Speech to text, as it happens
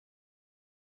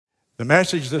The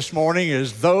message this morning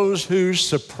is those who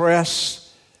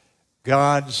suppress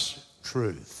God's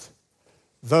truth.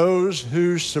 Those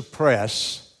who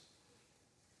suppress,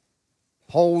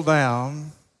 hold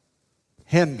down,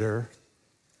 hinder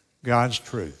God's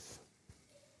truth.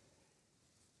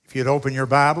 If you'd open your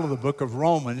Bible to the book of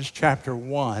Romans chapter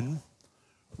 1.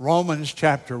 Romans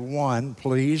chapter 1,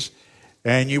 please,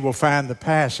 and you will find the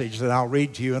passage that I'll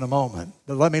read to you in a moment.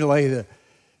 But let me lay the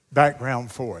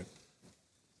background for it.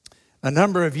 A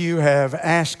number of you have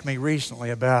asked me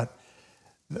recently about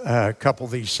a couple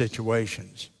of these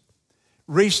situations.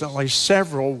 Recently,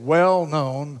 several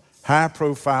well-known,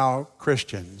 high-profile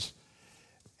Christians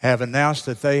have announced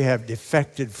that they have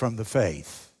defected from the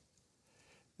faith,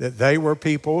 that they were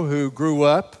people who grew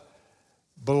up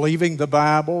believing the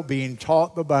Bible, being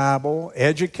taught the Bible,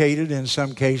 educated in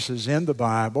some cases in the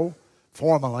Bible,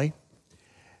 formally,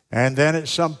 and then at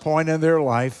some point in their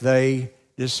life they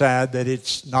decide that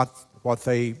it's not what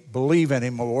they believe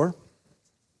anymore,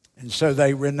 and so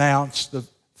they renounce the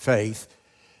faith.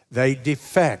 They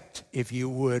defect, if you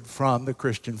would, from the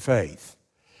Christian faith.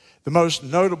 The most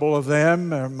notable of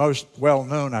them, or most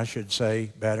well-known, I should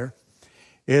say better,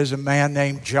 is a man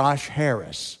named Josh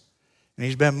Harris. And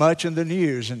he's been much in the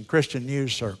news, in Christian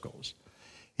news circles.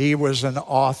 He was an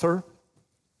author.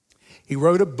 He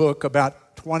wrote a book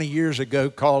about 20 years ago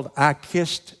called I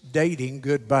Kissed Dating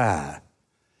Goodbye.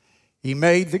 He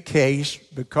made the case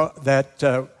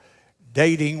that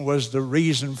dating was the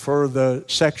reason for the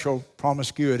sexual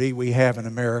promiscuity we have in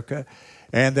America,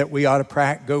 and that we ought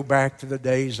to go back to the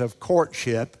days of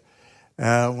courtship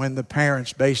when the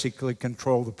parents basically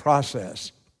control the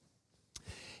process.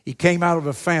 He came out of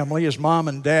a family, his mom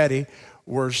and daddy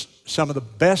were some of the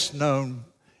best known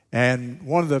and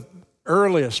one of the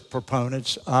earliest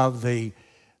proponents of the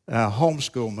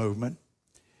homeschool movement.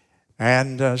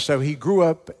 And so he grew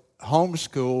up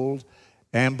homeschooled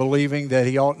and believing that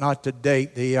he ought not to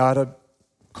date, that he ought to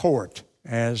court,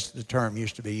 as the term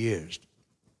used to be used.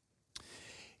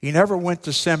 He never went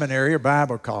to seminary or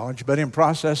Bible college, but in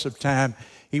process of time,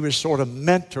 he was sort of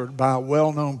mentored by a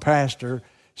well-known pastor,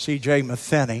 C.J.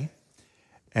 Matheny,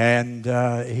 and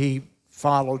he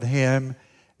followed him.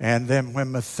 And then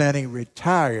when Matheny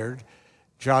retired,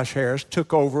 Josh Harris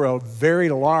took over a very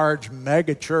large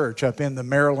mega church up in the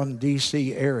Maryland,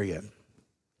 D.C. area.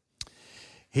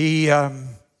 He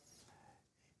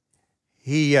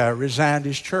resigned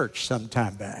his church some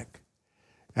time back.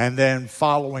 And then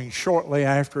following shortly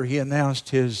after he announced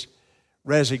his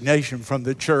resignation from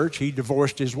the church, he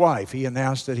divorced his wife. He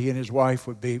announced that he and his wife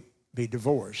would be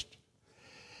divorced.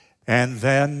 And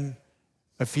then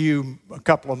a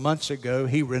couple of months ago,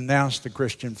 he renounced the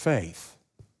Christian faith.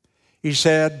 He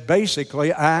said,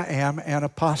 basically, I am an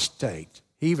apostate.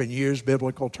 He even used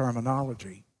biblical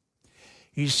terminology.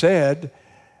 He said,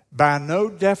 by no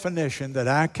definition that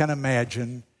I can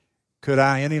imagine could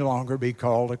I any longer be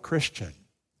called a Christian.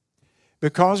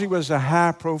 Because he was a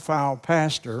high-profile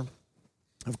pastor,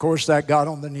 of course, that got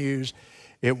on the news.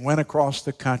 It went across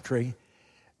the country,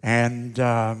 and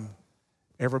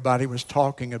everybody was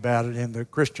talking about it in the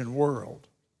Christian world.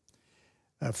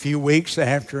 A few weeks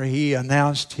after he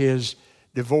announced his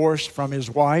divorce from his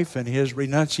wife and his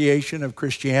renunciation of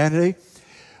Christianity,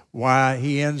 why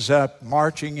he ends up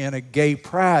marching in a gay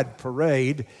pride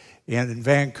parade in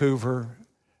Vancouver,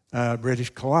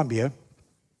 British Columbia.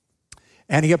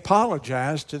 And he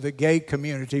apologized to the gay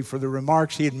community for the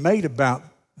remarks he had made about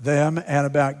them and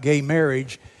about gay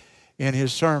marriage in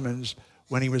his sermons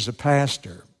when he was a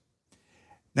pastor.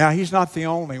 Now, he's not the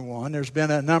only one. There's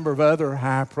been a number of other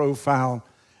high-profile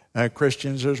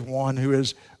Christians. There's one who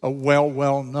is a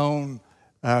well-known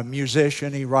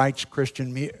musician. He writes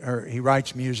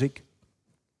music.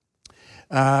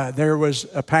 There was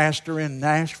a pastor in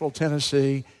Nashville,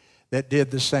 Tennessee, that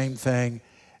did the same thing.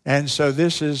 And so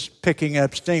this is picking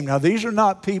up steam. Now, these are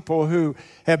not people who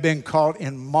have been caught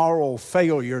in moral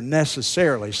failure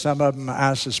necessarily. Some of them,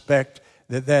 I suspect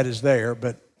that is there,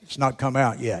 but it's not come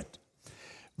out yet.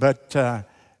 But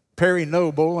Perry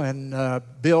Noble and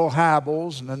Bill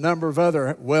Hybels and a number of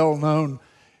other well-known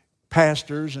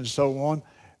pastors and so on,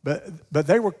 but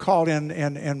they were caught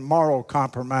in moral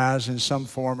compromise in some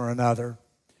form or another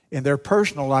in their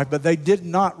personal life, but they did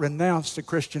not renounce the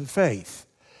Christian faith.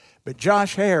 But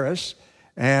Josh Harris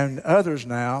and others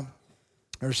now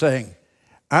are saying,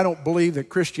 I don't believe that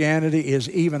Christianity is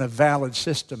even a valid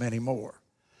system anymore.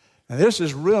 And this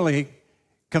is really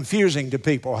confusing to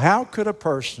people. How could a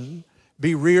person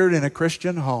be reared in a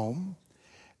Christian home,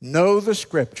 know the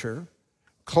Scripture,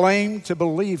 claim to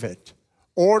believe it,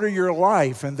 order your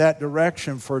life in that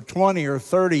direction for 20 or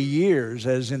 30 years,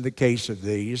 as in the case of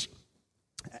these,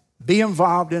 be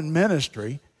involved in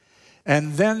ministry,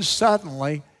 and then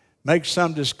suddenly make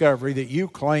some discovery that you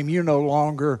claim you no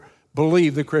longer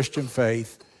believe the Christian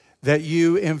faith, that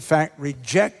you, in fact,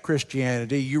 reject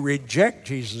Christianity, you reject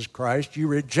Jesus Christ, you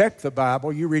reject the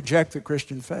Bible, you reject the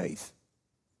Christian faith.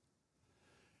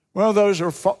 Well, those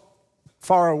are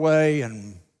far away,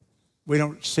 and we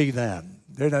don't see them.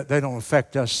 They don't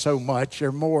affect us so much.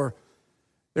 They're more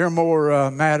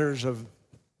matters of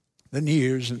the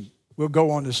news, and we'll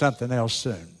go on to something else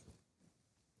soon.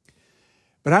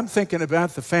 But I'm thinking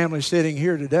about the family sitting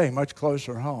here today, much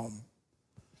closer home.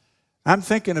 I'm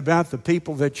thinking about the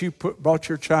people that you brought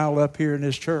your child up here in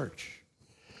this church.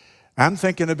 I'm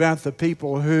thinking about the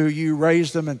people who you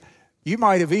raised them, and you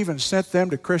might have even sent them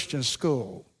to Christian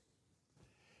school.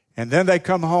 And then they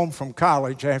come home from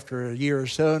college after a year or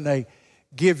so, and they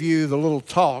give you the little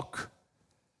talk.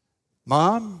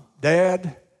 Mom,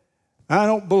 Dad, I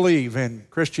don't believe in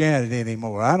Christianity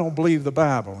anymore. I don't believe the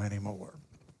Bible anymore.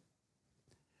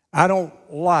 I don't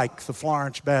like the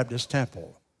Florence Baptist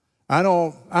Temple.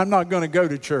 I'm not going to go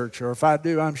to church, or if I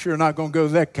do, I'm sure not going to go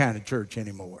to that kind of church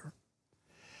anymore.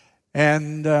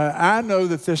 And I know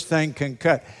that this thing can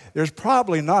cut. There's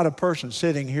probably not a person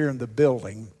sitting here in the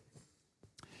building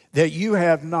that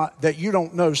you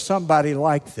don't know somebody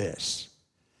like this.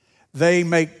 They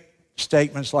make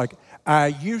statements like, I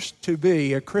used to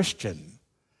be a Christian.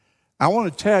 I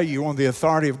want to tell you on the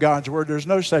authority of God's word, there's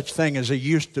no such thing as a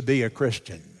used to be a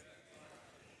Christian.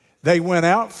 They went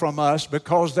out from us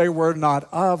because they were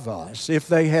not of us. If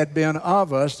they had been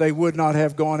of us, they would not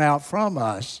have gone out from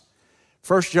us.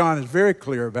 1 John is very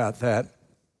clear about that.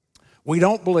 We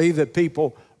don't believe that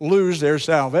people lose their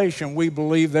salvation. We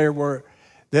believe that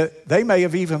they may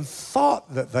have even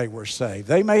thought that they were saved.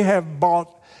 They may have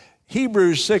bought.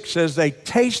 Hebrews 6 says they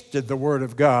tasted the word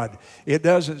of God. It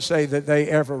doesn't say that they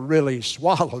ever really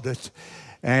swallowed it.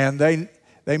 And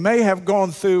they may have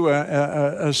gone through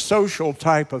a social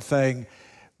type of thing,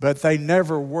 but they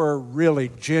never were really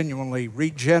genuinely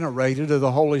regenerated of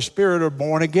the Holy Spirit or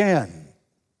born again.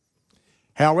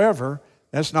 However,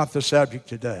 that's not the subject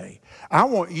today. I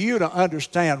want you to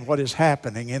understand what is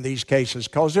happening in these cases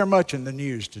because they're much in the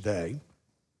news today.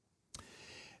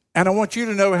 And I want you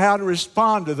to know how to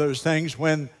respond to those things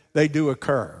when they do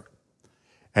occur.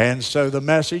 And so the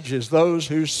message is those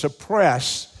who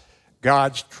suppress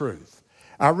God's truth.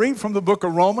 I read from the book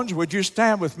of Romans. Would you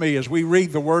stand with me as we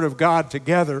read the Word of God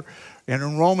together? And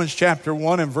in Romans chapter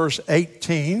 1 and verse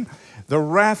 18, the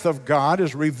wrath of God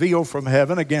is revealed from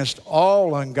heaven against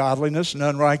all ungodliness and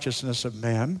unrighteousness of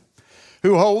men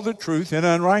who hold the truth in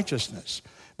unrighteousness,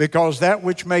 because that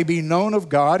which may be known of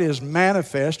God is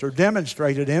manifest or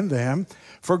demonstrated in them,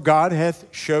 for God hath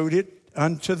showed it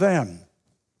unto them.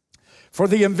 For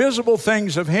the invisible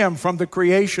things of him from the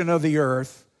creation of the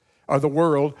earth, or the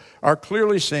world, are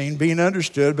clearly seen, being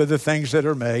understood by the things that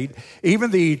are made,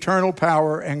 even the eternal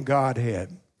power and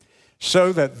Godhead,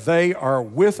 so that they are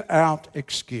without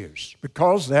excuse.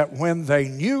 Because that when they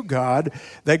knew God,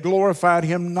 they glorified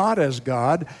him not as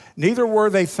God, neither were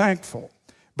they thankful,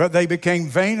 but they became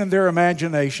vain in their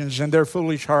imaginations, and their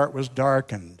foolish heart was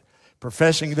darkened.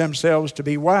 Professing themselves to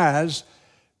be wise,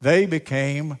 they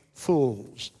became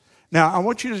fools. Now, I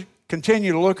want you to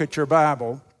continue to look at your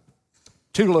Bible,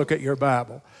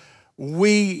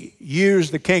 We use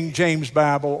the King James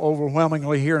Bible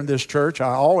overwhelmingly here in this church.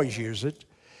 I always use it.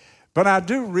 But I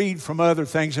do read from other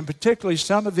things, and particularly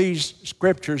some of these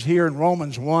scriptures here in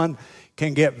Romans 1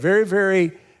 can get very,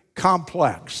 very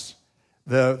complex.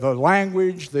 The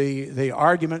language, the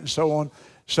argument, and so on.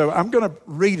 So I'm going to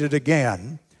read it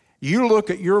again. You look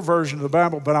at your version of the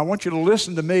Bible, but I want you to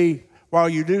listen to me while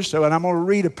you do so, and I'm going to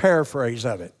read a paraphrase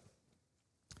of it.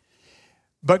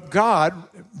 But God,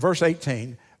 verse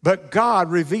 18, but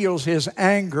God reveals his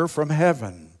anger from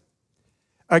heaven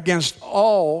against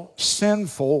all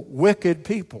sinful, wicked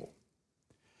people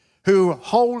who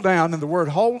hold down, and the word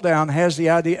hold down has the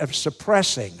idea of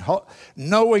suppressing,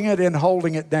 knowing it and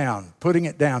holding it down, putting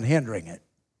it down, hindering it,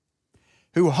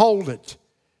 who hold it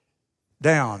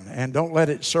down and don't let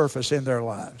it surface in their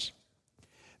lives.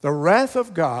 The wrath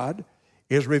of God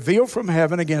is revealed from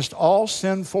heaven against all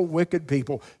sinful, wicked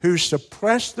people who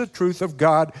suppress the truth of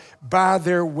God by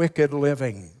their wicked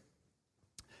living.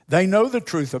 They know the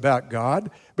truth about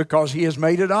God because he has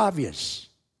made it obvious.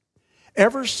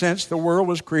 Ever since the world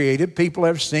was created, people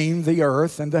have seen the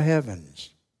earth and the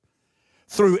heavens.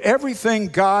 Through everything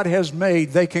God has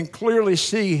made, they can clearly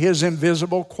see his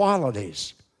invisible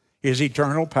qualities, his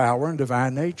eternal power and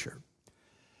divine nature.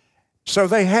 So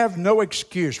they have no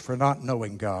excuse for not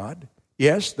knowing God.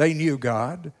 Yes, they knew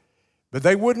God, but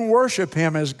they wouldn't worship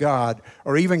him as God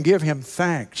or even give him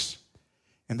thanks.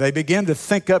 And they began to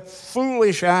think up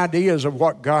foolish ideas of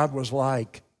what God was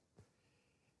like.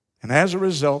 And as a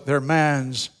result, their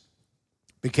minds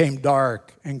became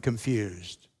dark and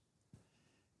confused.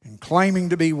 And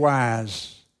claiming to be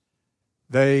wise,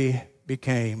 they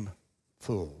became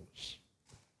fools.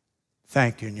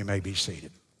 Thank you, and you may be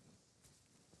seated.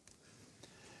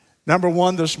 Number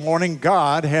one this morning,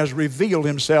 God has revealed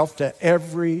himself to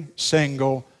every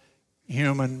single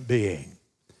human being.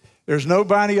 There's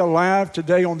nobody alive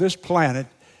today on this planet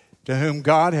to whom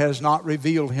God has not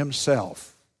revealed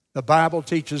himself. The Bible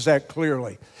teaches that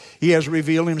clearly. He has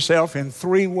revealed himself in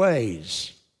three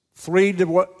ways. Three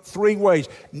ways.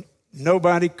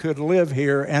 Nobody could live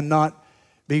here and not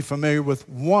be familiar with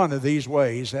one of these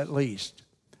ways at least.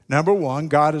 Number one,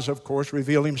 God has, of course,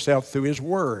 revealed himself through his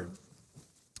word,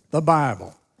 the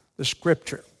Bible, the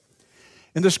Scripture.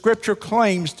 And the Scripture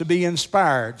claims to be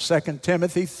inspired. 2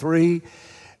 Timothy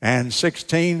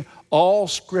 3:16, all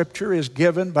Scripture is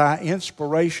given by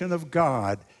inspiration of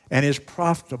God and is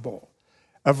profitable.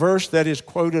 A verse that is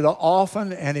quoted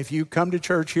often, and if you come to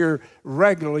church here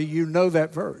regularly, you know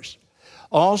that verse.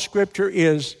 All Scripture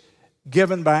is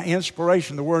given by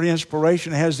inspiration. The word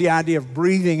inspiration has the idea of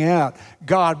breathing out.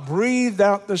 God breathed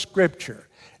out the Scripture.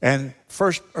 And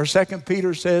 1 or 2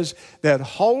 Peter says that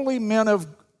holy men of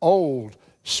old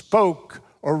spoke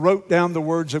or wrote down the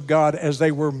words of God as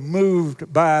they were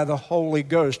moved by the Holy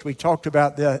Ghost. We talked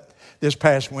about that this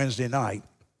past Wednesday night.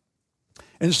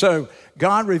 And so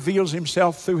God reveals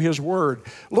himself through his word.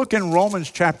 Look in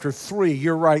Romans chapter 3.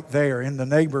 You're right there in the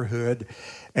neighborhood.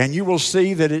 And you will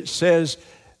see that it says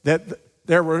that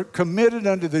there were committed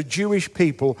unto the Jewish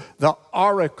people the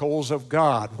oracles of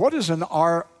God. What is an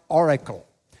oracle?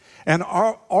 An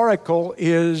oracle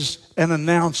is an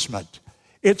announcement.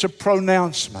 It's a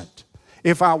pronouncement.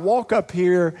 If I walk up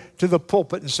here to the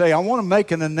pulpit and say, I want to make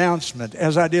an announcement,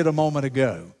 as I did a moment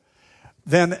ago,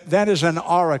 then that is an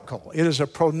oracle. It is a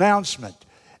pronouncement.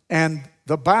 And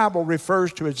the Bible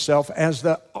refers to itself as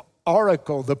the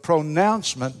oracle, the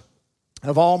pronouncement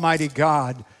of Almighty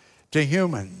God to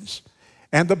humans.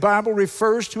 And the Bible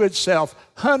refers to itself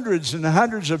hundreds and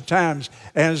hundreds of times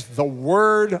as the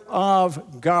Word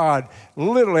of God.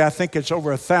 Literally, I think it's over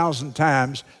 1,000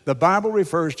 times. The Bible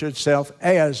refers to itself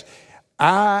as,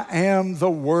 I am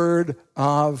the Word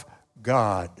of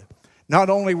God. Not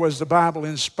only was the Bible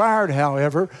inspired,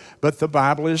 however, but the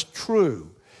Bible is true.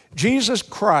 Jesus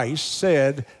Christ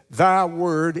said, thy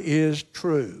word is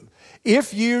true.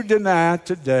 If you deny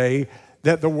today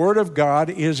that the Word of God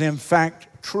is in fact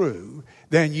true,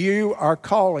 then you are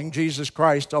calling Jesus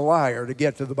Christ a liar, to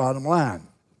get to the bottom line.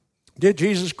 Did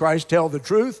Jesus Christ tell the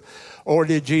truth, or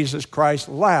did Jesus Christ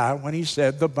lie when he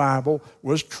said the Bible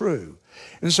was true?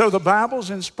 And so the Bible's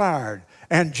inspired,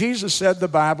 and Jesus said the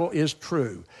Bible is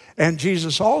true. And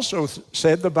Jesus also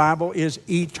said the Bible is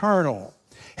eternal.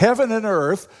 Heaven and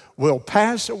earth will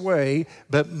pass away,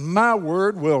 but my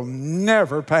word will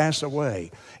never pass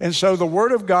away. And so the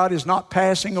Word of God is not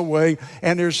passing away,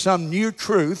 and there's some new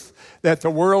truth that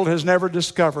the world has never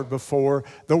discovered before.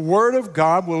 The Word of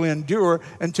God will endure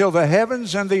until the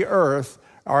heavens and the earth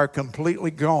are completely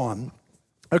gone,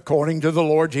 according to the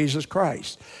Lord Jesus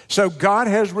Christ. So God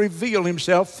has revealed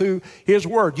himself through his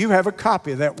word. You have a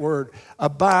copy of that word, a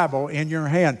Bible in your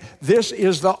hand. This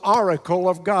is the oracle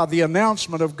of God, the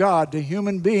announcement of God to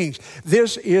human beings.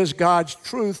 This is God's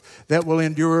truth that will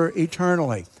endure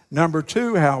eternally. Number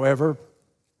two, however,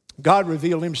 God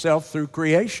revealed himself through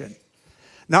creation.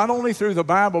 Not only through the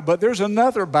Bible, but there's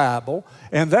another Bible,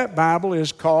 and that Bible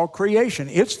is called creation.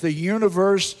 It's the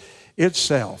universe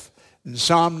itself. And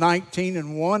Psalm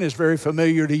 19:1 is very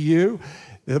familiar to you.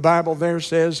 The Bible there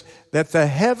says that the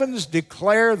heavens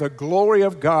declare the glory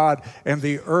of God, and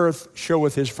the earth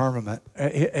showeth his firmament,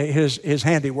 his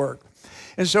handiwork.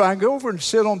 And so I go over and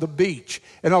sit on the beach,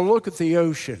 and I look at the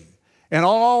ocean, and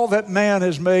all that man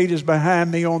has made is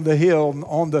behind me on the hill,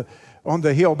 on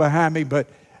the hill behind me. But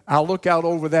I look out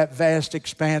over that vast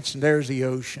expanse, and there's the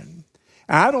ocean.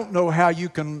 I don't know how you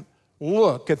can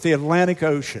look at the Atlantic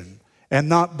Ocean and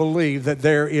not believe that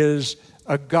there is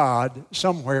a God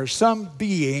somewhere, some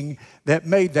being that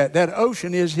made that. That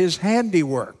ocean is his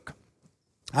handiwork.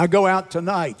 I go out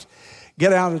tonight,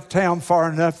 get out of town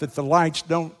far enough that the lights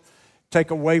don't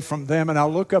take away from them, and I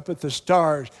look up at the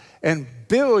stars, and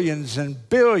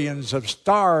billions of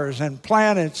stars and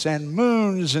planets and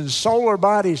moons and solar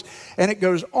bodies, and it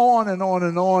goes on and on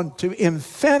and on to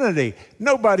infinity.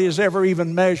 Nobody has ever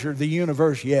even measured the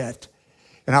universe yet.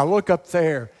 And I look up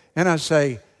there, and I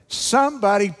say,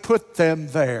 somebody put them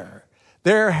there.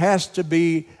 There has to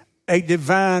be a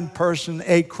divine person,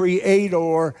 a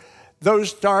creator. Those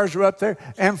stars are up there,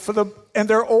 and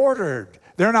they're ordered.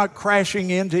 They're not crashing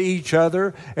into each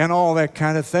other and all that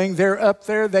kind of thing. They're up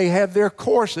there. They have their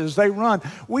courses. They run.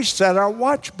 We set our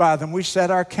watch by them. We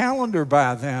set our calendar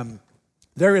by them.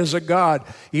 There is a God.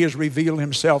 He has revealed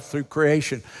himself through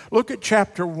creation. Look at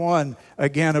chapter 1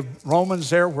 again of Romans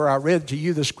there where I read to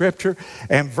you the scripture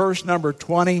and verse number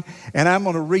 20. And I'm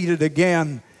going to read it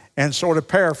again and sort of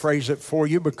paraphrase it for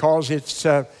you because it's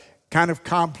kind of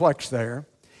complex there.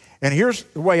 And here's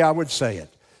the way I would say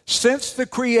it. Since the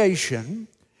creation,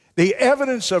 the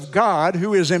evidence of God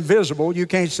who is invisible, you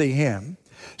can't see him.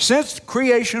 Since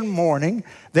creation morning,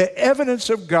 the evidence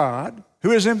of God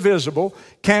who is invisible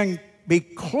can be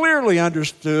clearly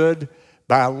understood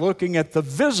by looking at the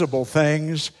visible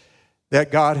things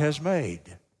that God has made.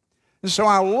 And so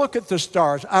I look at the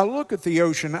stars, I look at the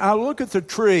ocean, I look at the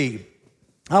tree,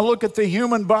 I look at the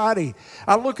human body,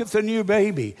 I look at the new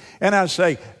baby, and I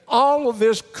say, all of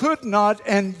this could not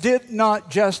and did not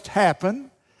just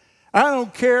happen. I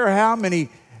don't care how many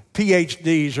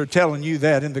PhDs are telling you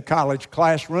that in the college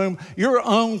classroom. Your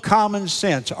own common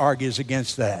sense argues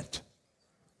against that.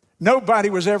 Nobody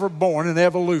was ever born an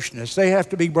evolutionist. They have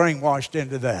to be brainwashed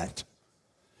into that.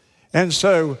 And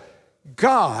so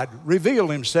God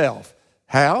revealed himself.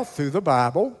 How? Through the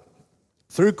Bible,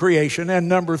 through creation, and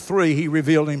number 3, he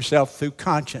revealed himself through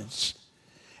conscience.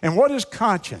 And what is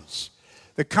conscience?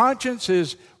 The conscience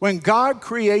is when God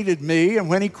created me and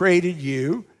when he created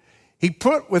you, he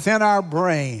put within our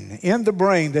brain, in the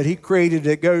brain that he created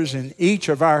that goes in each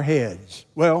of our heads.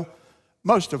 Well,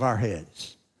 most of our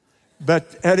heads.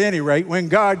 But at any rate, when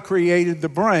God created the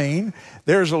brain,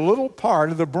 there's a little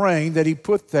part of the brain that he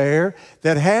put there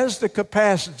that has the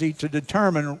capacity to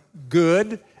determine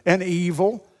good and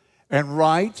evil and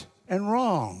right and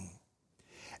wrong.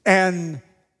 And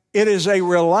it is a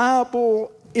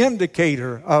reliable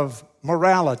indicator of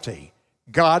morality.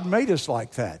 God made us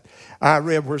like that. I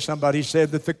read where somebody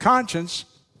said that the conscience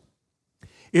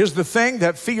is the thing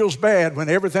that feels bad when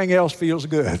everything else feels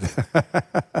good.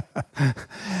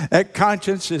 That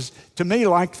conscience is, to me,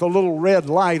 like the little red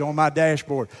light on my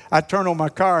dashboard. I turn on my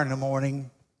car in the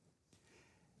morning,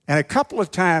 and a couple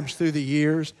of times through the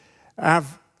years,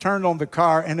 I've turned on the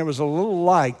car, and there was a little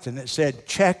light, and it said,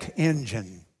 check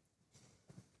engine.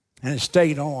 And it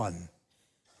stayed on.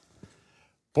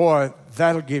 Boy,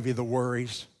 that'll give you the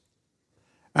worries.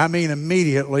 I mean,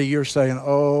 immediately you're saying,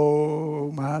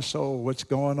 oh, my soul, what's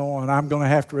going on? I'm going to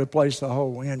have to replace the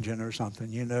whole engine or something.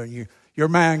 You know, your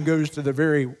mind goes to the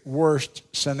very worst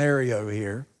scenario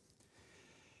here.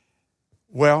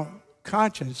 Well,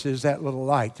 conscience is that little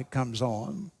light that comes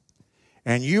on.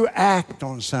 And you act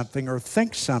on something or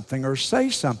think something or say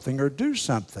something or do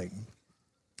something.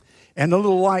 And the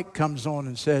little light comes on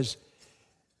and says,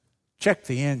 check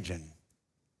the engine.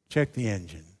 Check the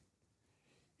engine.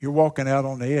 You're walking out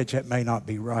on the edge, that may not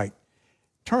be right.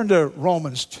 Turn to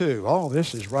Romans 2. All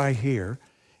this is right here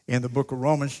in the book of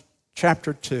Romans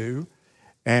chapter 2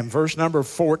 and verse number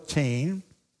 14.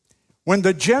 When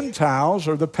the Gentiles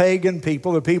or the pagan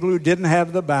people, the people who didn't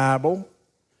have the Bible,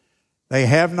 they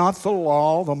have not the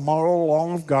law, the moral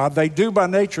law of God. They do by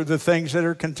nature the things that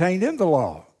are contained in the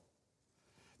law.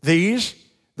 These,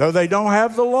 though they don't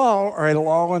have the law, are a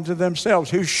law unto themselves,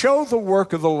 who show the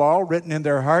work of the law written in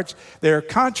their hearts, their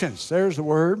conscience. There's the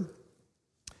word.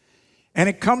 And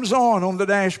it comes on the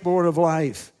dashboard of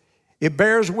life. It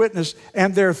bears witness,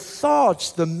 and their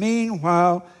thoughts, the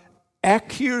meanwhile,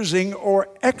 accusing or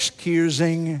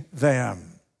excusing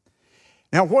them.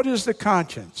 Now, what is the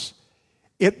conscience?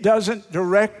 It doesn't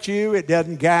direct you. It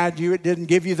doesn't guide you. It didn't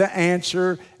give you the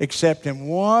answer except in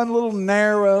one little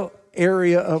narrow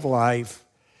area of life.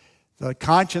 The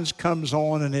conscience comes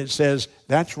on and it says,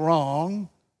 that's wrong.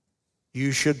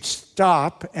 You should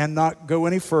stop and not go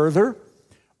any further.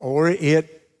 Or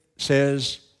it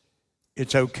says,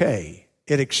 it's okay.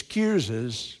 It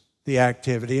excuses the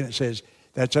activity and it says,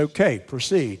 that's okay,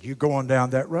 proceed. You're going down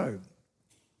that road.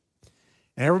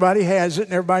 And everybody has it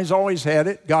and everybody's always had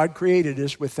it. God created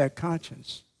us with that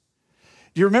conscience.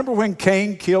 Do you remember when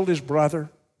Cain killed his brother?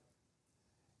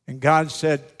 And God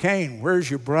said, Cain, where's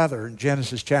your brother in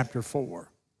Genesis chapter 4?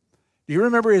 Do you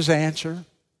remember his answer?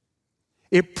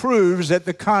 It proves that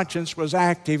the conscience was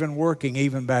active and working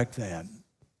even back then.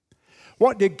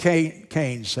 What did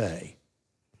Cain say?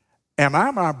 Am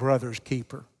I my brother's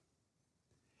keeper?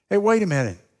 Hey, wait a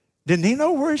minute. Didn't he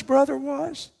know where his brother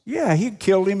was? Yeah, he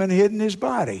killed him and hidden his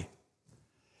body.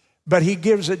 But he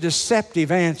gives a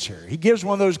deceptive answer. He gives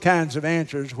one of those kinds of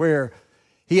answers where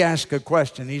he asks a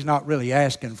question. He's not really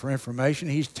asking for information.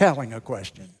 He's telling a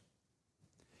question.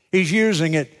 He's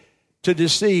using it to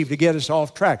deceive, to get us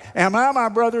off track. Am I my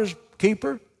brother's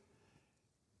keeper?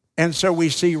 And so we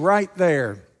see right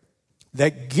there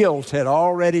that guilt had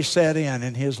already set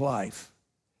in his life.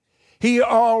 He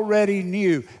already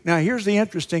knew. Now, here's the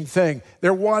interesting thing.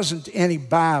 There wasn't any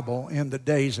Bible in the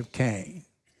days of Cain.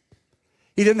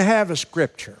 He didn't have a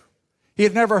scripture. He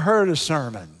had never heard a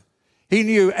sermon. He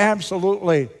knew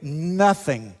absolutely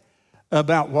nothing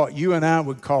about what you and I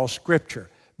would call scripture.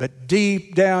 But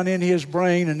deep down in his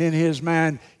brain and in his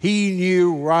mind, he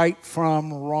knew right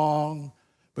from wrong,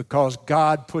 because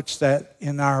God puts that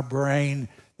in our brain,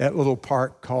 that little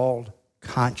part called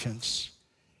conscience.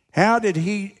 How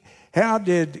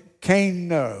did Cain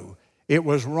know it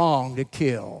was wrong to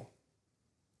kill?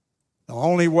 The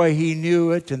only way he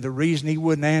knew it, and the reason he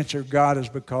wouldn't answer God, is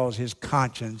because his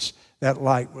conscience, that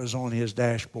light was on his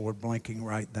dashboard blinking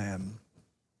right then.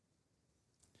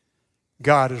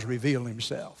 God has revealed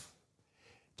himself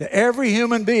to every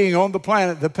human being on the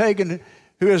planet. The pagan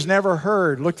who has never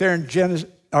heard, look there in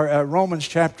Romans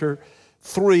chapter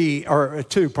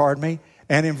 2,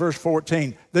 and in verse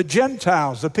 14. The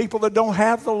Gentiles, the people that don't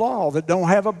have the law, that don't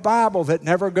have a Bible, that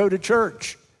never go to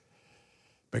church.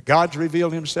 But God's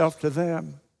revealed himself to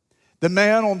them. The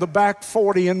man on the back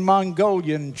 40 in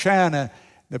Mongolia and China,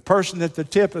 the person at the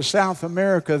tip of South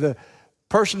America, the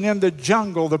person in the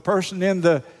jungle, the person in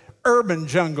the urban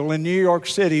jungle in New York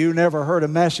City who never heard a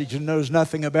message and knows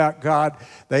nothing about God.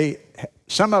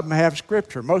 Some of them have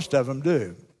scripture. Most of them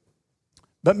do.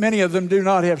 But many of them do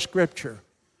not have scripture.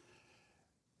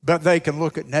 But they can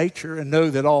look at nature and know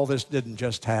that all this didn't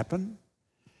just happen.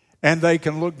 And they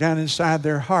can look down inside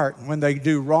their heart. And when they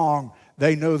do wrong,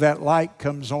 they know that light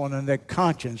comes on and that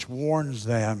conscience warns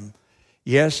them.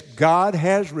 Yes, God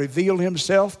has revealed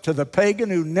himself to the pagan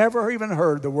who never even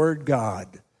heard the word God,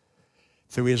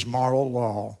 through his moral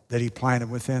law that he planted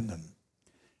within them.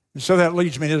 And so that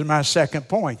leads me to my second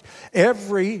point.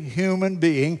 Every human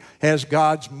being has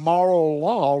God's moral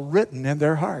law written in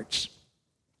their hearts.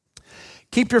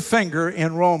 Keep your finger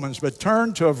in Romans, but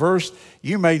turn to a verse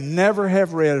you may never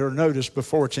have read or noticed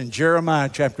before. It's in Jeremiah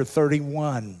chapter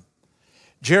 31.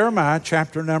 Jeremiah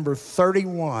chapter number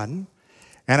 31.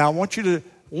 And I want you to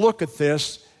look at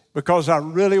this because I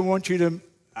really want you to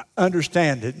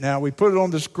understand it. Now, we put it on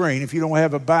the screen if you don't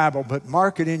have a Bible, but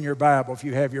mark it in your Bible if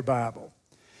you have your Bible.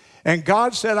 And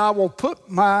God said, I will put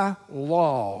my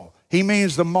law. He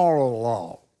means the moral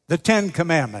law, the 10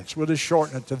 Commandments. We'll just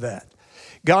shorten it to that.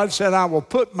 God said, I will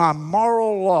put my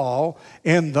moral law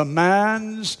in the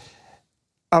minds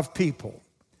of people,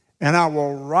 and I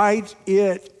will write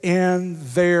it in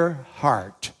their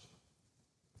heart,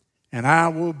 and I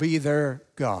will be their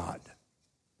God.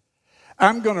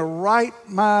 I'm going to write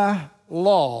my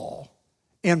law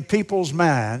in people's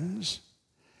minds,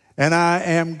 and I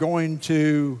am going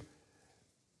to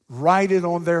write it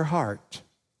on their heart.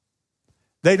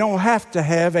 They don't have to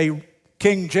have a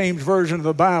King James Version of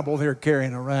the Bible they're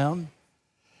carrying around.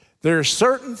 There are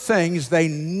certain things they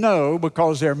know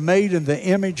because they're made in the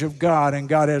image of God, and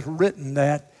God has written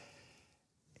that.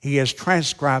 He has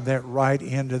transcribed that right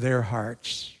into their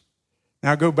hearts.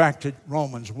 Now go back to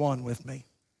Romans 1 with me.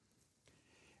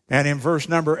 And in verse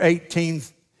number 18,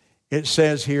 it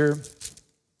says here,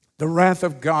 the wrath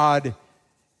of God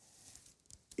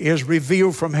is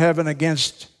revealed from heaven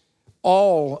against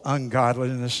all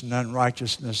ungodliness and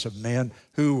unrighteousness of men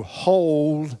who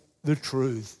hold the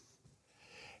truth.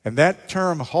 And that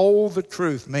term, hold the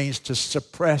truth, means to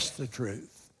suppress the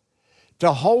truth,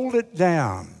 to hold it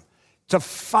down, to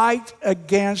fight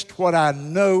against what I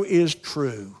know is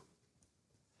true,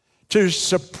 to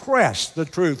suppress the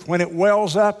truth when it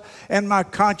wells up and my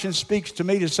conscience speaks to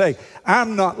me to say,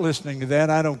 I'm not listening to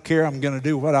that, I don't care, I'm going to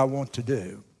do what I want to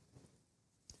do.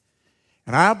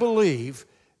 And I believe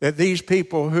that these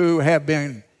people who have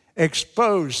been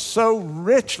exposed so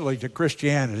richly to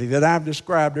Christianity that I've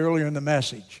described earlier in the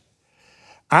message,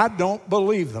 I don't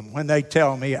believe them when they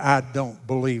tell me I don't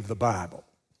believe the Bible.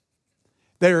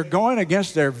 They are going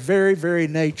against their very, very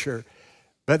nature,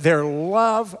 but their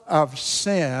love of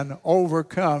sin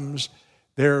overcomes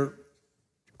their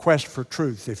quest for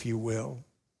truth, if you will.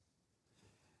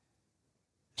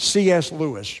 C.S.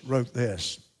 Lewis wrote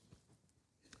this.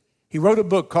 He wrote a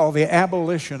book called The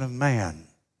Abolition of Man.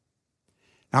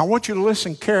 Now, I want you to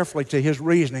listen carefully to his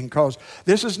reasoning, because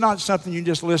this is not something you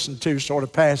just listen to sort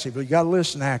of passively. You've got to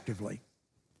listen actively.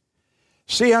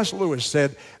 C.S. Lewis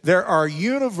said, there are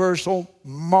universal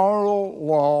moral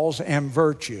laws and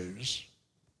virtues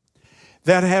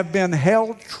that have been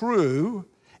held true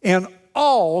in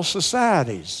all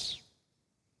societies,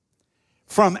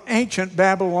 from ancient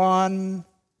Babylon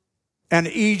and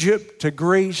Egypt to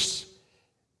Greece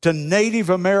to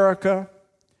Native America,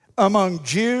 among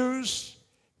Jews,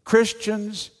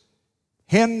 Christians,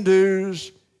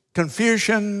 Hindus,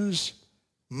 Confucians,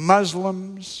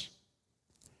 Muslims.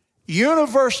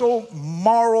 Universal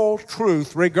moral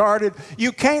truth regarded.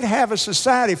 You can't have a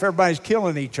society if everybody's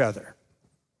killing each other.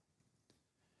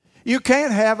 You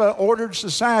can't have an ordered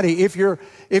society if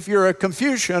you're a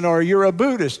Confucian or you're a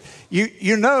Buddhist.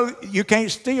 You know you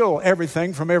can't steal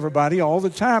everything from everybody all the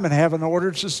time and have an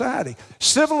ordered society.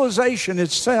 Civilization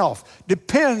itself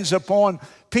depends upon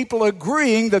people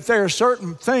agreeing that there are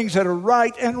certain things that are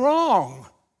right and wrong.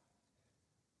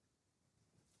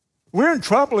 We're in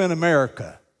trouble in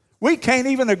America. We can't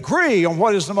even agree on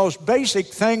what is the most basic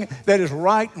thing that is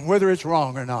right and whether it's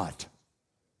wrong or not.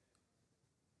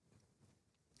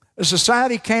 A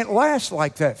society can't last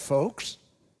like that, folks.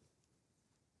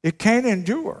 It can't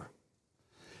endure.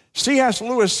 C.S.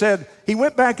 Lewis said he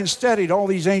went back and studied all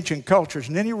these ancient cultures,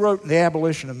 and then he wrote in The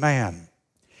Abolition of Man.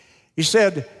 He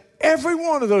said, every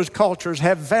one of those cultures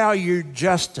have valued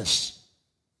justice,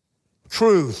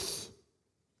 truth,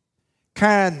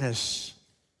 kindness,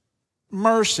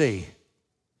 mercy,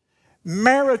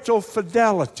 marital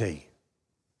fidelity,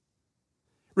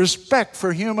 respect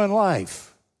for human life.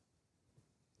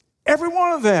 Every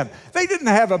one of them. They didn't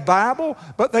have a Bible,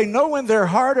 but they know in their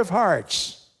heart of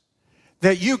hearts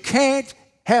that you can't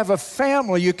have a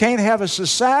family, you can't have a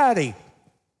society.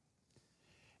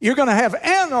 You're going to have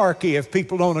anarchy if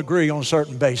people don't agree on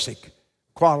certain basic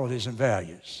qualities and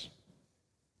values.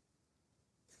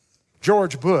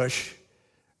 George Bush,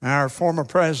 our former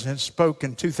president, spoke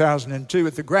in 2002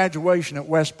 at the graduation at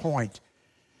West Point.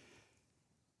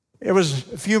 It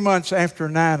was a few months after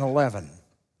 9/11.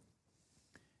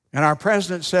 And our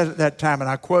president said at that time, and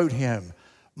I quote him,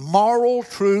 "Moral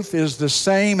truth is the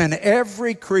same in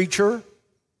every creature,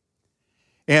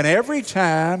 in every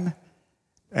time,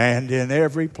 and in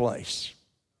every place."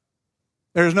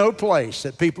 There's no place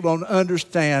that people don't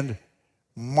understand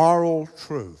moral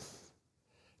truth.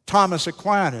 Thomas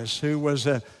Aquinas, who was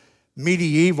a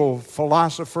medieval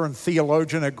philosopher and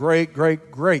theologian, a great,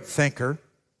 great, great thinker,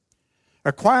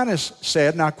 Aquinas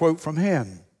said, and I quote from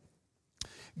him,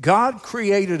 "God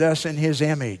created us in His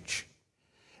image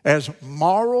as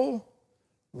moral,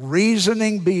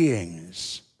 reasoning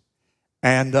beings,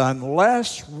 and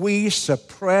unless we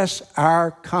suppress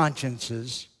our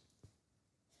consciences,"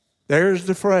 there's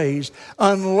the phrase,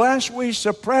 unless we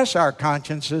suppress our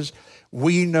consciences,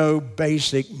 we know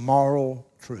basic moral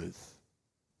truth.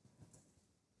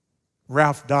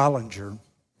 Ralph Dollinger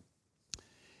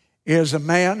is a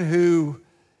man who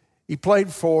he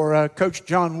played for Coach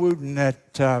John Wooden at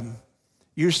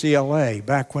UCLA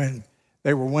back when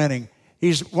they were winning.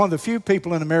 He's one of the few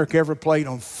people in America ever played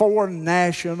on 4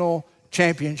 national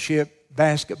championship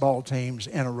basketball teams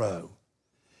in a row.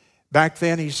 Back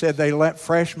then, he said they let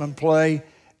freshmen play,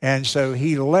 and so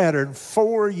he lettered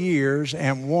 4 years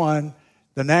and won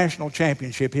the national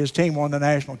championship. His team won the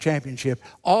national championship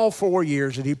all 4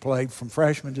 years that he played from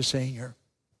freshman to senior.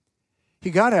 He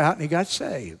got out and he got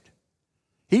saved.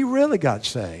 He really got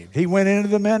saved. He went into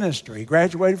the ministry. He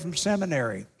graduated from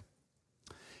seminary.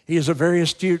 He is a very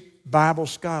astute Bible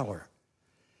scholar.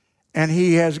 And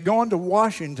he has gone to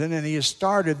Washington and he has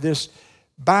started this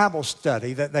Bible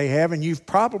study that they have, and you've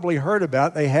probably heard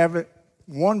about. They have it,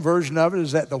 one version of it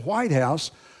is at the White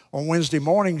House on Wednesday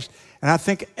mornings, and I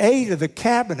think 8 of the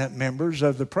cabinet members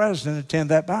of the president attend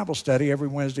that Bible study every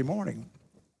Wednesday morning.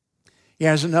 He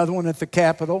has another one at the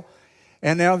Capitol,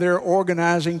 and now they're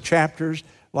organizing chapters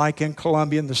like in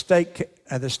Columbia and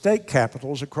the state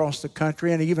capitals across the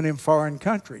country and even in foreign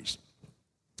countries.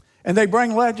 And they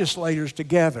bring legislators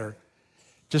together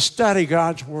to study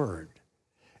God's Word.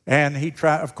 And he,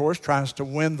 of course, tries to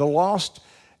win the lost,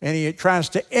 and he tries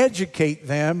to educate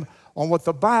them on what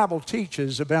the Bible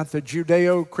teaches about the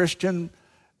Judeo-Christian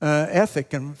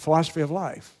ethic and philosophy of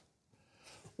life.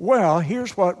 Well,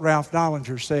 here's what Ralph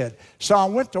Dollinger said. "So I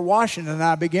went to Washington and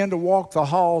I began to walk the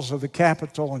halls of the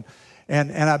Capitol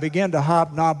and I began to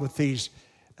hobnob with these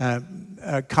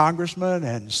congressmen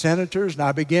and senators, and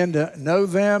I began to know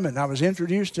them, and I was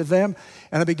introduced to them,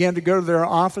 and I began to go to their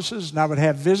offices, and I would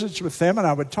have visits with them, and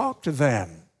I would talk to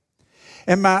them.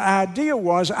 And my idea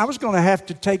was I was going to have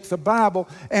to take the Bible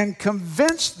and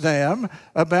convince them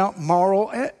about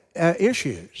moral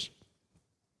issues."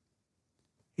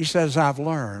 He says, "I've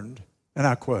learned," and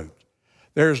I quote,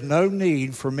 "there's no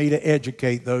need for me to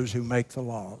educate those who make the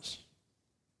laws."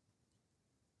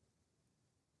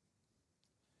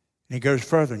 And he goes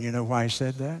further, and you know why he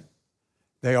said that?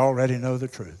 They already know the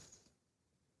truth.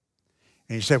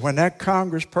 And he said, when that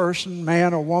congressperson,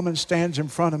 man or woman, stands in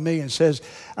front of me and says,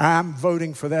 "I'm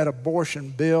voting for that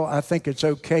abortion bill, I think it's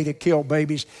okay to kill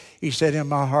babies," he said, "in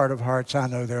my heart of hearts, I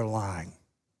know they're lying."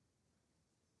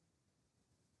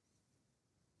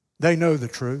 They know the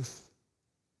truth.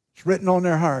 It's written on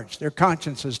their hearts. Their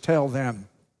consciences tell them,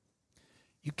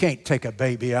 you can't take a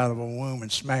baby out of a womb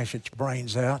and smash its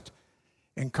brains out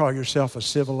and call yourself a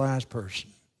civilized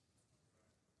person.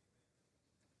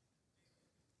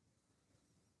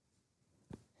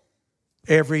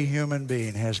 Every human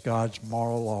being has God's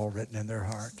moral law written in their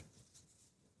heart.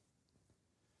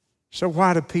 So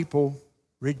why do people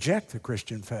reject the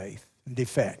Christian faith and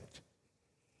defect?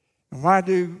 And why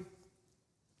do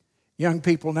young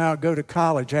people now go to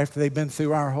college after they've been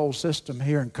through our whole system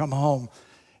here and come home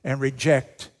and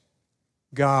reject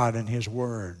God and His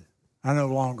Word? I no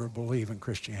longer believe in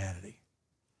Christianity.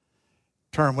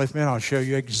 Turn with me and I'll show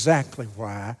you exactly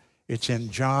why. It's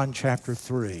in John chapter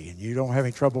 3. And you don't have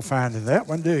any trouble finding that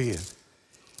one, do you?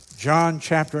 John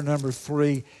chapter number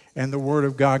 3. And the Word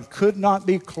of God could not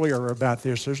be clearer about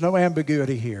this. There's no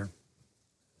ambiguity here.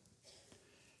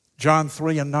 John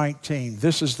 3:19.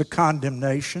 This is the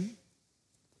condemnation.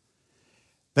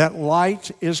 That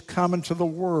light is coming to the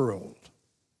world.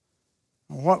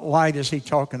 What light is he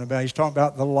talking about? He's talking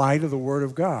about the light of the Word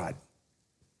of God.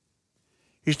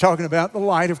 He's talking about the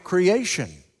light of creation.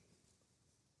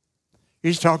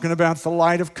 He's talking about the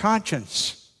light of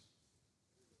conscience.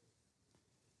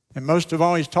 And most of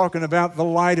all, he's talking about the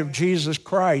light of Jesus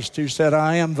Christ, who said,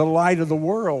 I am the light of the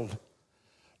world.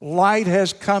 Light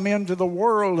has come into the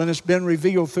world and it's been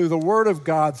revealed through the Word of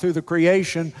God, through the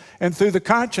creation, and through the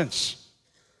conscience.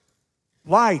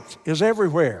 Light is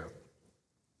everywhere.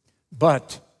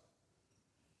 But,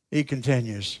 he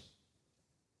continues,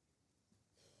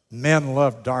 men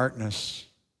love darkness.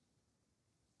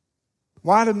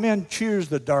 Why do men choose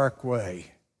the dark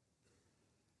way?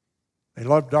 They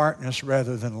love darkness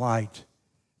rather than light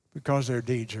because their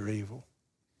deeds are evil.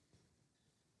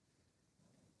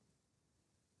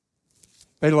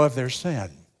 They love their sin.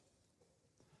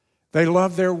 They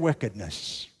love their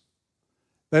wickedness.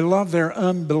 They love their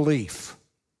unbelief.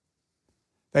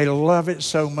 They love it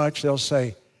so much they'll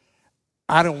say,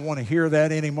 I don't want to hear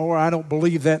that anymore. I don't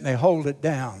believe that, and they hold it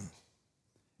down.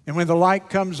 And when the light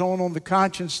comes on the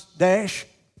conscience dash,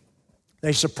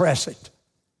 they suppress it.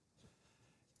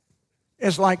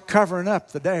 It's like covering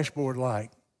up the dashboard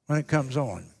light when it comes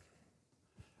on.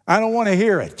 I don't want to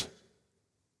hear it.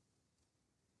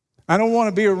 I don't want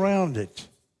to be around it.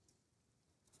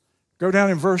 Go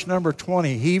down in verse number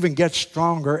 20. He even gets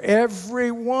stronger.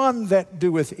 Everyone that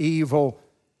doeth evil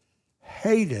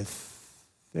hateth,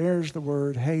 there's the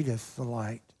word, hateth the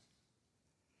light.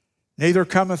 Neither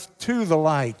cometh to the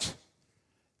light.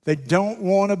 They don't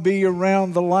want to be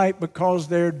around the light because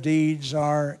their deeds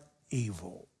are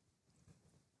evil.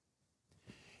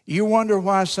 You wonder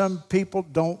why some people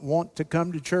don't want to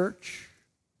come to church?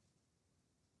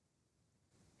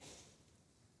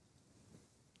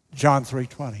 John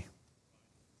 3:20.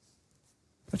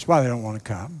 That's why they don't want to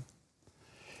come.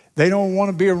 They don't want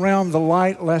to be around the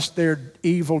light lest their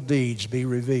evil deeds be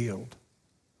revealed.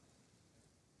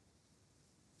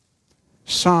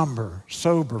 Somber,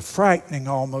 sober, frightening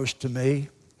almost to me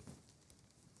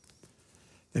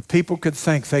that people could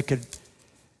think they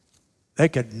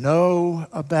could know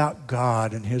about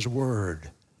God and His Word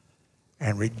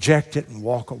and reject it and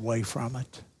walk away from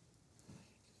it.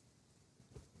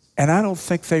 And I don't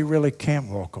think they really can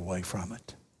walk away from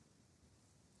it.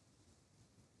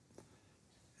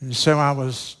 And so I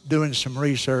was doing some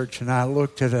research and I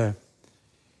looked at a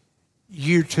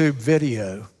YouTube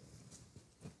video,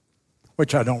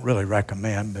 which I don't really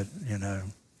recommend, but,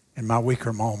 in my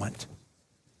weaker moment.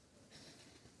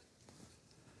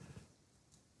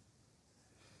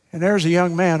 And there's a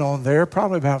young man on there,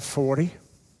 probably about 40.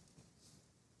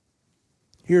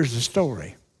 Here's the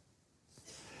story.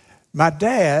 My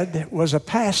dad was a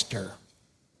pastor.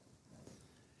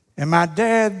 And my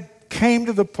dad came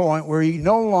to the point where he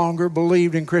no longer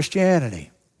believed in Christianity.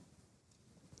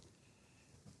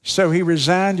 So he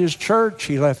resigned his church,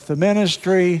 he left the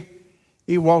ministry,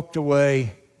 he walked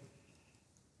away.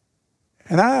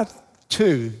 And I,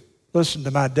 too, listened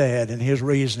to my dad and his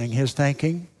reasoning, his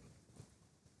thinking.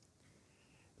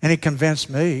 And he convinced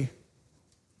me.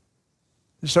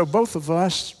 And so both of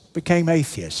us became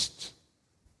atheists.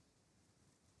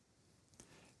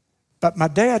 But my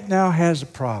dad now has a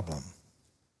problem.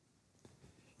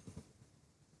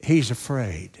 He's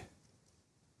afraid.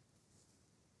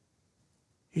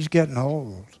 He's getting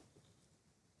old.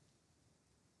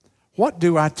 What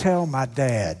do I tell my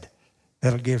dad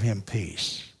that'll give him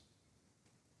peace?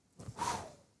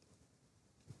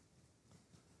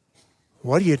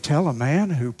 What do you tell a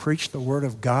man who preached the Word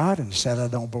of God and said, I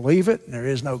don't believe it, and there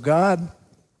is no God,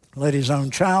 led his own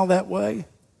child that way?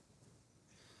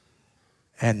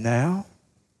 And now,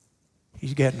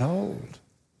 he's getting old.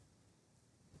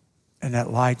 and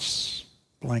that light's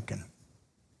blinking.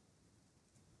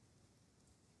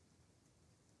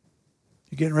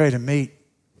 You're getting ready to meet,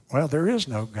 well, there is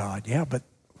no God. Yeah, but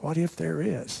what if there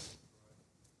is?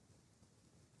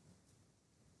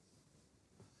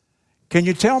 Can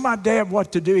you tell my dad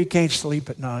what to do? He can't sleep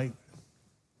at night.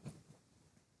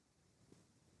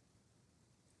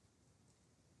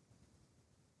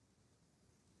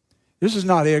 This is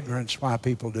not ignorance why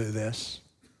people do this.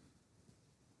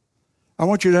 I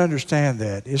want you to understand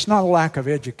that. It's not a lack of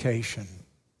education.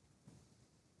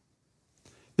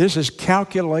 This is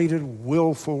calculated,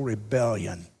 willful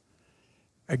rebellion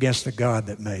against the God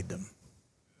that made them.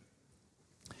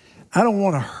 I don't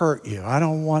want to hurt you. I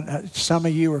don't want, some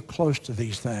of you are close to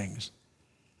these things.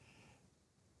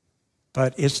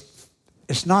 But it's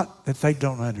not that they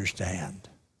don't understand.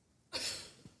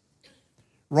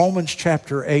 Romans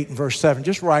chapter 8 and verse 7.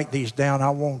 Just write these down. I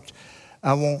won't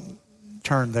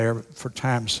turn there for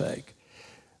time's sake.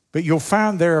 But you'll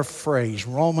find there a phrase,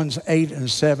 Romans 8 and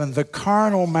 7. The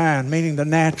carnal mind, meaning the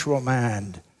natural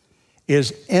mind,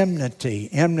 is enmity.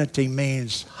 Enmity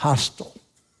means hostile,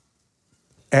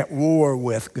 at war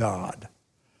with God.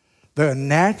 The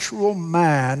natural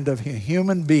mind of a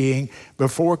human being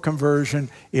before conversion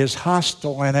is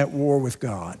hostile and at war with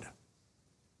God.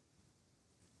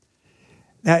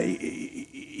 Now,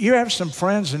 you have some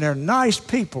friends and they're nice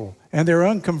people and they're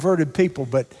unconverted people,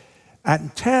 but I can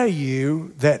tell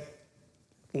you that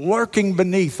lurking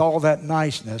beneath all that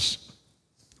niceness,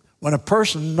 when a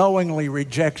person knowingly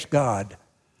rejects God,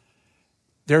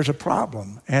 there's a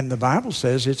problem. And the Bible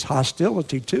says it's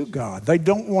hostility to God. They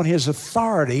don't want His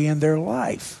authority in their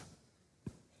life.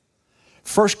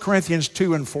 1 Corinthians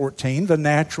 2 and 14, the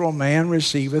natural man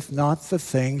receiveth not the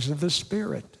things of the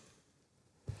Spirit.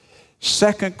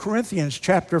 2 Corinthians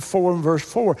chapter 4 and verse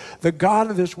 4, the God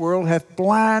of this world hath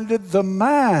blinded the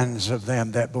minds of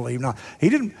them that believe not.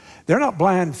 They're not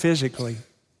blind physically.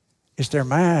 It's their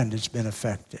mind that's been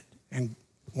affected. And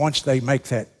once they make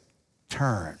that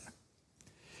turn.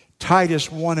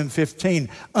 Titus 1 and 15,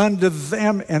 unto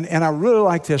them, and I really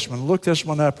like this one. Look this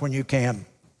one up when you can.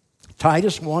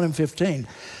 Titus 1 and 15.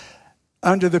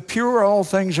 Unto the pure all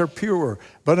things are pure,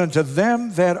 but unto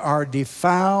them that are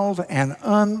defiled and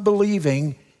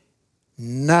unbelieving,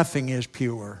 nothing is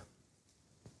pure.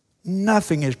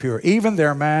 Nothing is pure. Even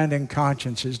their mind and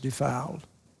conscience is defiled.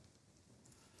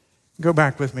 Go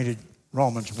back with me to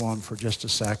Romans 1 for just a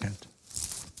second.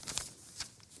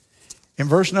 In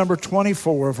verse number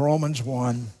 24 of Romans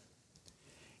 1,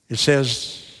 it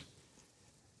says,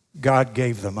 God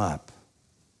gave them up.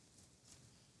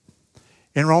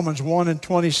 In Romans 1 and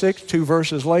 26, 2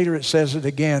 verses later, it says it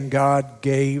again, God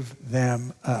gave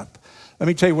them up. Let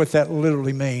me tell you what that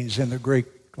literally means in the Greek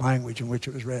language in which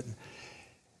it was written.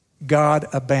 God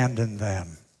abandoned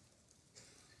them.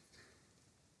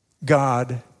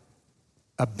 God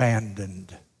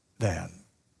abandoned them.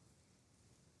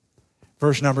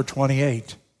 Verse number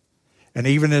 28, and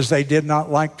even as they did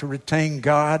not like to retain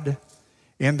God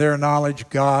in their knowledge,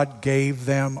 God gave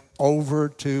them over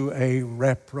to a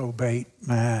reprobate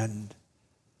mind,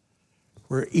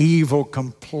 where evil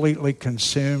completely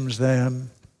consumes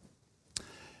them.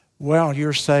 Well,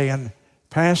 you're saying,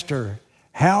 Pastor,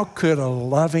 how could a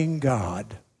loving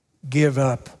God give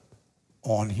up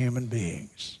on human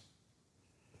beings?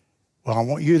 Well, I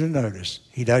want you to notice,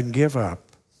 He doesn't give up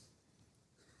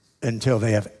until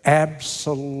they have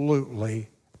absolutely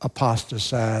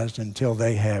apostatized, until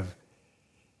they have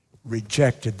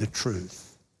rejected the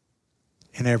truth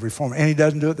in every form. And He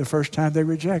doesn't do it the first time they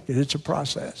reject it. It's a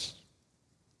process.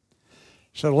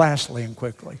 So lastly and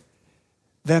quickly,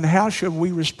 then how should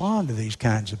we respond to these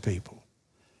kinds of people?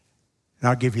 And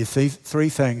I'll give you three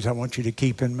things I want you to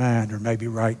keep in mind, or maybe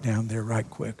write down there right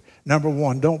quick. Number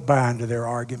one, don't buy into their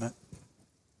argument.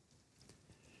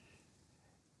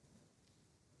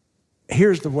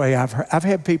 Here's the way I've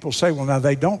had people say, well, now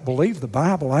they don't believe the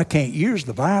Bible. I can't use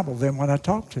the Bible then when I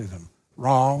talk to them.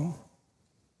 Wrong,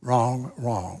 wrong,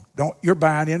 wrong. You're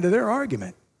buying into their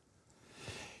argument.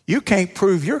 You can't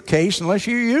prove your case unless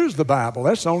you use the Bible.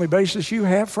 That's the only basis you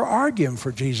have for arguing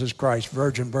for Jesus Christ's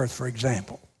virgin birth, for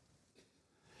example.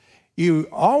 You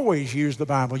always use the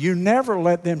Bible. You never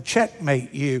let them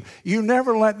checkmate you. You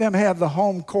never let them have the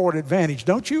home court advantage.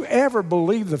 Don't you ever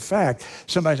believe the fact.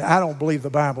 Somebody says, I don't believe the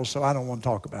Bible, so I don't want to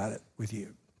talk about it with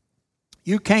you.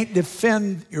 You can't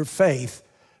defend your faith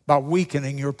by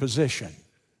weakening your position.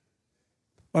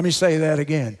 Let me say that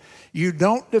again. You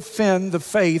don't defend the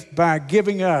faith by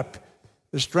giving up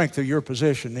the strength of your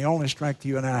position. The only strength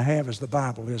you and I have is the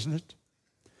Bible, isn't it?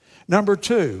 Number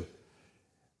two,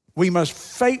 We must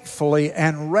faithfully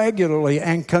and regularly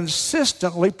and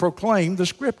consistently proclaim the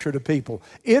Scripture to people.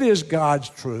 It is God's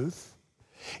truth.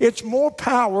 It's more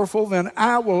powerful than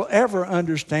I will ever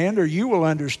understand or you will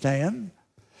understand.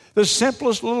 The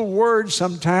simplest little word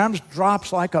sometimes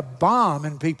drops like a bomb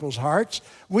in people's hearts.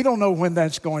 We don't know when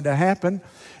that's going to happen.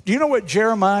 Do you know what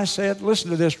Jeremiah said?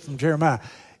 Listen to this from Jeremiah.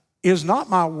 Is not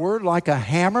my word like a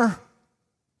hammer?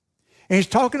 And he's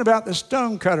talking about the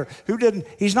stone cutter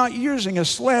he's not using a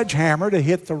sledgehammer to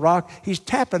hit the rock. He's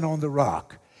tapping on the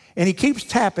rock. And he keeps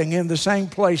tapping in the same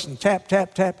place and tap,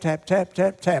 tap, tap, tap, tap,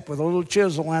 tap, tap with a little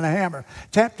chisel and a hammer.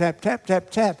 Tap, tap, tap, tap,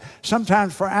 tap.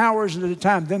 Sometimes for hours at a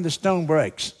time, then the stone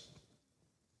breaks.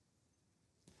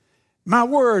 My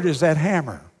word is that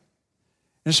hammer.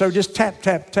 And so just tap,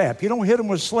 tap, tap. You don't hit them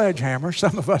with a sledgehammer.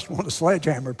 Some of us want to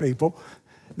sledgehammer people.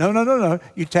 No.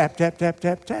 You tap, tap, tap,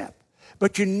 tap, tap.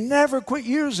 But you never quit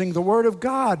using the Word of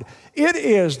God. It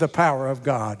is the power of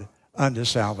God unto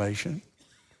salvation.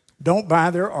 Don't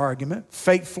buy their argument.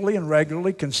 Faithfully and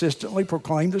regularly, consistently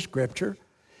proclaim the Scripture.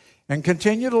 And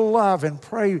continue to love and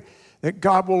pray that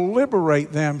God will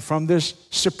liberate them from this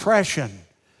suppression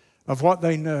of what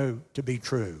they know to be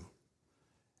true.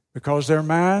 Because their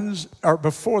minds, or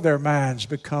before their minds,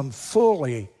 become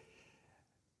fully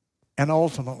and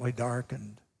ultimately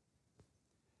darkened.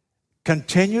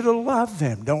 Continue to love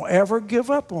them. Don't ever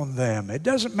give up on them. It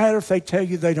doesn't matter if they tell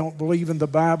you they don't believe in the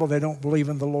Bible, they don't believe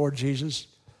in the Lord Jesus.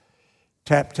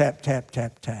 Tap, tap, tap,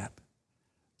 tap, tap.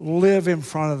 Live in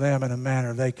front of them in a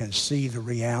manner they can see the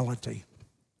reality.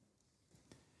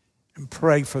 And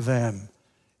pray for them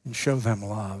and show them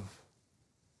love.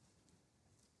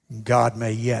 God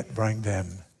may yet bring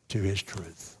them to His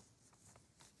truth.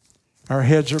 Our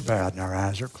heads are bowed and our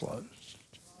eyes are closed.